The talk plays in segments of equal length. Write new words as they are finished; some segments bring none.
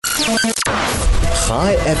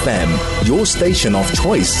Chai FM, your station of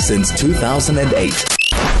choice since 2008.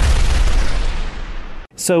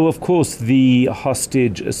 So, of course, the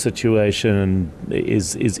hostage situation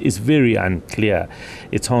is very unclear.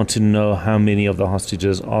 It's hard to know how many of the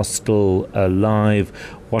hostages are still alive,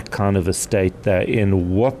 what kind of a state they're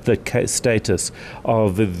in, what the status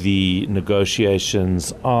of the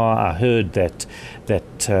negotiations are. I heard that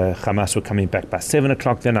Hamas were coming back by 7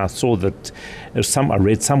 o'clock. Then I saw that I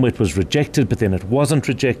read somewhere it was rejected, but then it wasn't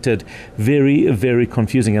rejected. Very, very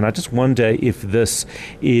confusing. And I just wonder if this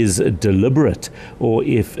is deliberate or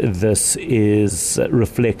if this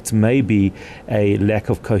reflects maybe a lack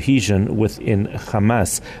of cohesion within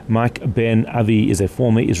Hamas. Mike Ben Avi is a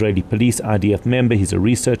former Israeli Police IDF member. He's a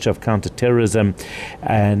researcher of counter-terrorism.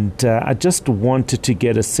 And I just wanted to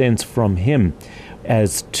get a sense from him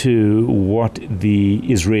as to what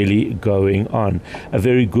is really going on. A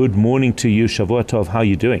very good morning to you, Shavua Tov. How are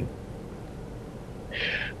you doing?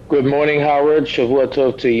 Good morning, Howard. Shavua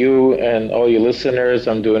Tov to you and all your listeners.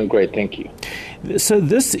 I'm doing great, thank you. So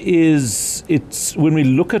it's when we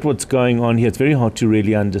look at what's going on here, it's very hard to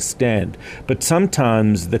really understand. But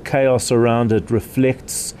sometimes the chaos around it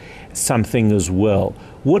reflects something as well.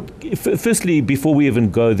 Firstly, before we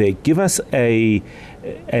even go there, give us a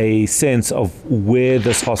sense of where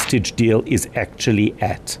this hostage deal is actually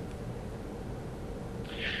at.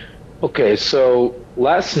 Okay, so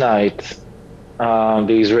last night,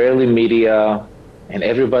 the Israeli media and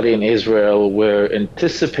everybody in Israel were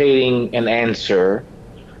anticipating an answer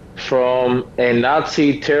from a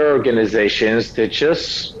Nazi terror organizations that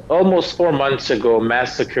just almost 4 months ago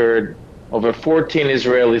massacred over 14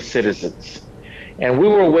 Israeli citizens. And we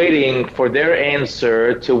were waiting for their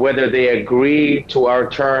answer to whether they agree to our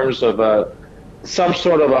terms of some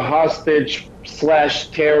sort of a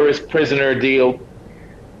hostage/terrorist prisoner deal.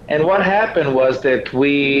 And what happened was that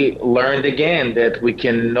we learned again that we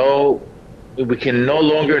can no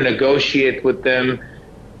longer negotiate with them,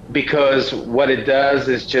 because what it does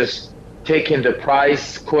is just taking the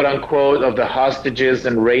price, quote unquote, of the hostages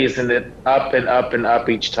and raising it up and up and up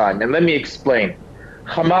each time. And let me explain.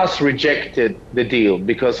 Hamas rejected the deal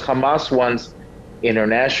because Hamas wants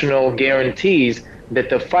international guarantees that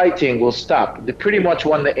the fighting will stop. They pretty much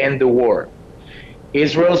want to end the war.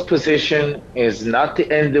 Israel's position is not to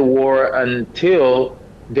end the war until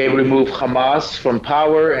they remove Hamas from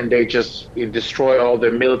power and they just destroy all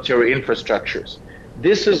their military infrastructures.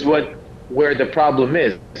 This is where the problem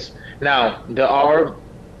is. Now, there are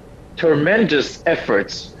tremendous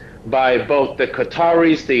efforts by both the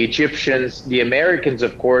Qataris, the Egyptians, the Americans,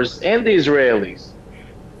 of course, and the Israelis.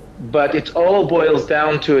 But it all boils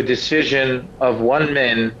down to a decision of one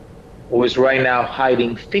man who is right now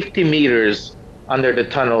hiding 50 meters under the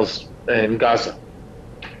tunnels in Gaza.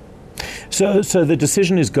 So the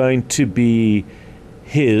decision is going to be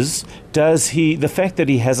his. The fact that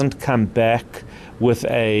he hasn't come back with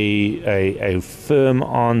a firm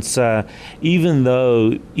answer, even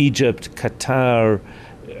though Egypt, Qatar,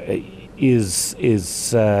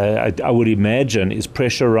 I would imagine, is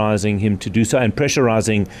pressurizing him to do so and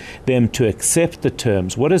pressurizing them to accept the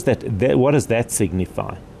terms. What does that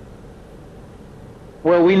signify?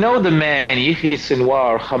 Well, we know the man, Yahya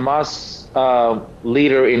Sinwar, Hamas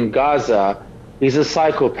leader in Gaza, is a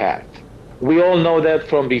psychopath. We all know that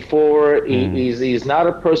from before. He's not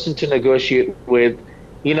a person to negotiate with.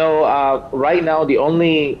 Right now the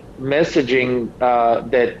only messaging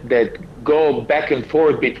that go back and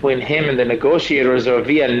forth between him and the negotiators are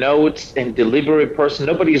via notes and delivery person.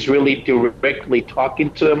 Nobody's really directly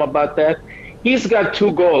talking to him about that. He's got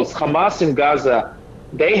two goals. Hamas in Gaza,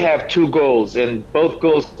 they have two goals, and both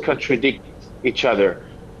goals contradict each other.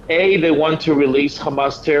 A, they want to release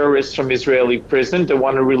Hamas terrorists from Israeli prison. They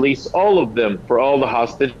want to release all of them for all the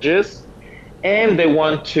hostages. And they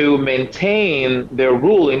want to maintain their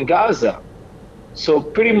rule in Gaza. So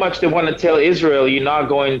pretty much they want to tell Israel, you're not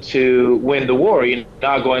going to win the war. You're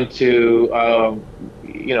not going to,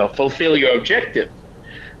 fulfill your objective.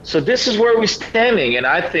 So this is where we're standing. And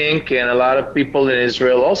I think, and a lot of people in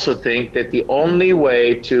Israel also think, that the only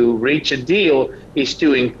way to reach a deal is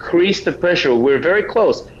to increase the pressure. We're very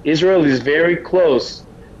close. Israel is very close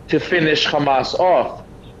to finish Hamas off.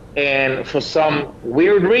 And for some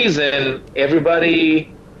weird reason, everybody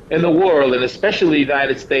in the world, and especially the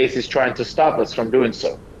United States, is trying to stop us from doing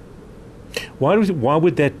so. Why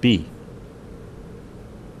would that be?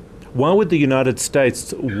 Why would the United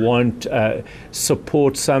States want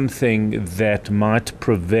support something that might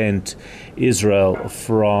prevent Israel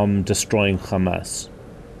from destroying Hamas?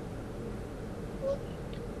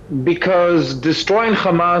 Because destroying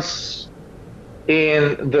Hamas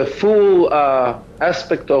in the full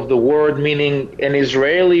aspect of the word, meaning an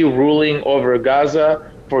Israeli ruling over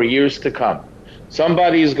Gaza for years to come.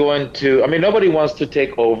 Somebody is going to, I mean, nobody wants to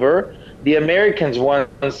take over. The Americans want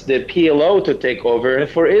the PLO to take over. And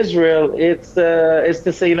for Israel, it's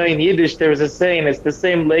to say, in Yiddish, there's a saying, it's the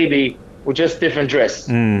same lady with just different dress.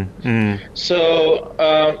 So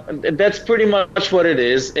that's pretty much what it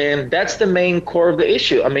is. And that's the main core of the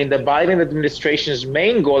issue. I mean, the Biden administration's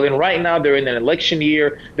main goal, and right now they're in an election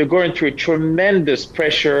year, they're going through tremendous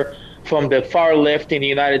pressure from the far left in the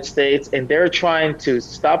United States, and they're trying to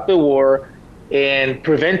stop the war and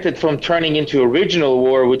prevent it from turning into a regional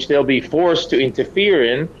war, which they'll be forced to interfere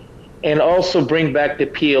in, and also bring back the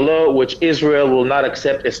PLO, which Israel will not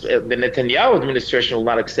accept, the Netanyahu administration will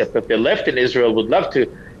not accept. But the left in Israel would love to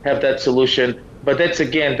have that solution. But that's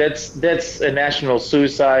a national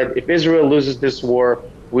suicide. If Israel loses this war,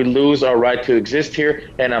 we lose our right to exist here.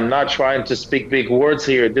 And I'm not trying to speak big words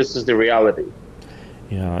here. This is the reality.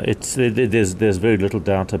 Yeah, there's very little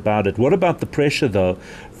doubt about it. What about the pressure, though,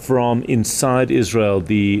 from inside Israel,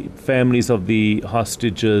 the families of the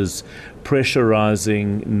hostages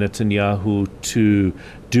pressurizing Netanyahu to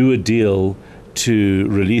do a deal to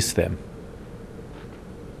release them?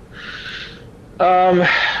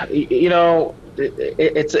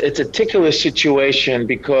 It's a ticklish situation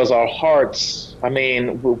because our hearts, I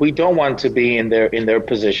mean, we don't want to be in their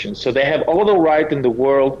position. So they have all the right in the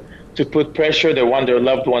world to put pressure. They want their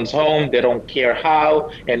loved ones home. They don't care how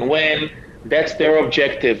and when. That's their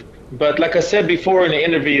objective. But like I said before in the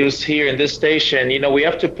interviews here in this station, we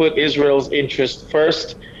have to put Israel's interest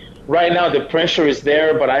first. Right now, the pressure is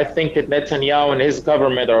there, but I think that Netanyahu and his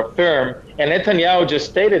government are firm. And Netanyahu just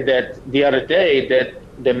stated that the other day, that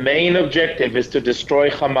the main objective is to destroy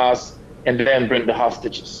Hamas and then bring the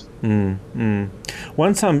hostages.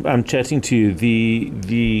 Once I'm chatting to you,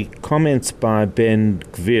 the comments by Ben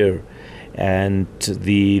Gvir and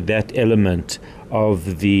that element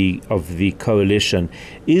of the coalition,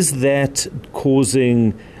 is that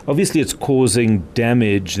causing? Obviously, it's causing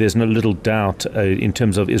damage. There's no little doubt in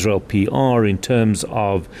terms of Israel PR, in terms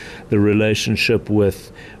of the relationship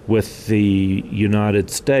with the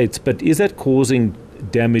United States. But is that causing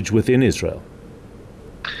damage within Israel?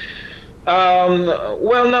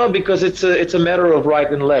 Well, no, because it's a matter of right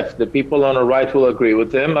and left. The people on the right will agree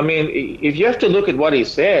with him. I mean, if you have to look at what he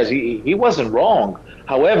says, he wasn't wrong.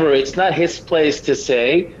 However, it's not his place to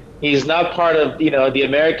say. He's not part of, the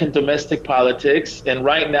American domestic politics. And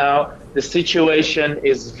right now, the situation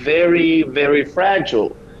is very, very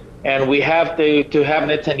fragile. And we have to have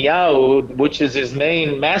Netanyahu, which is his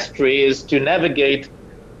main mastery, is to navigate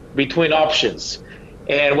between options.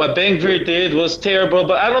 And what Ben Gvir did was terrible,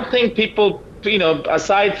 but I don't think people,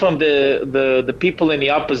 aside from the people in the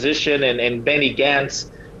opposition and Benny Gantz,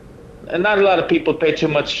 not a lot of people pay too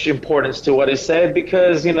much importance to what he said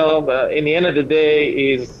because, in the end of the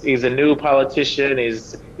day, he's a new politician,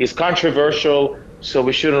 he's controversial, so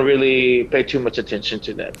we shouldn't really pay too much attention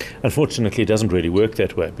to that. Unfortunately, it doesn't really work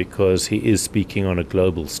that way because he is speaking on a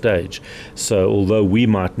global stage. So although we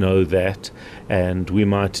might know that and we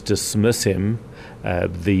might dismiss him,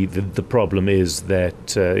 the problem is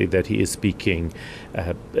that he is speaking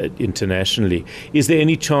internationally. Is there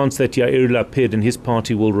any chance that Yair Lapid and his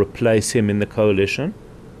party will replace him in the coalition?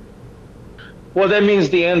 Well, that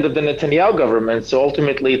means the end of the Netanyahu government. So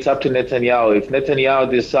ultimately, it's up to Netanyahu. If Netanyahu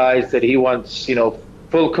decides that he wants,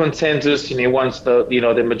 full consensus and he wants the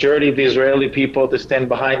majority of the Israeli people to stand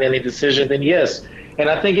behind any decision, then yes. And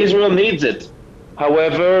I think Israel needs it.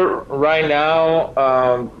 However, right now,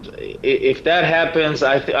 if that happens,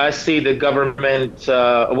 I see the government,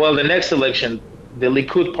 the next election, the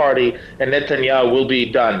Likud party and Netanyahu will be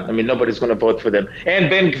done. I mean, nobody's going to vote for them. And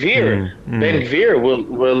Ben Gvir, Ben Gvir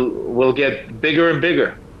will get bigger and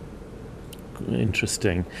bigger.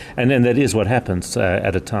 Interesting. And then that is what happens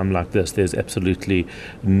at a time like this. There's absolutely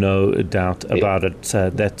no doubt about it.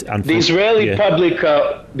 The Israeli public,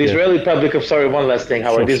 one last thing,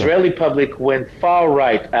 Howard. The Israeli public went far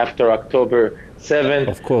right after October 7th.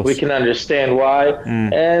 Of course. We can understand why.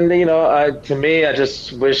 And, to me, I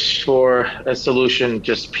just wish for a solution,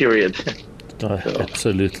 just period.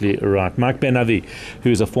 Absolutely right. Mike Ben Avi,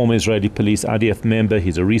 who is a former Israeli Police IDF member,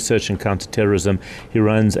 he's a researcher in counter-terrorism. He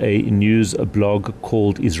runs a news blog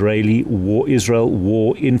called Israel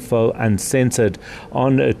War Info Uncensored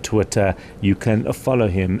on Twitter. You can follow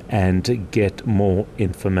him and get more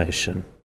information.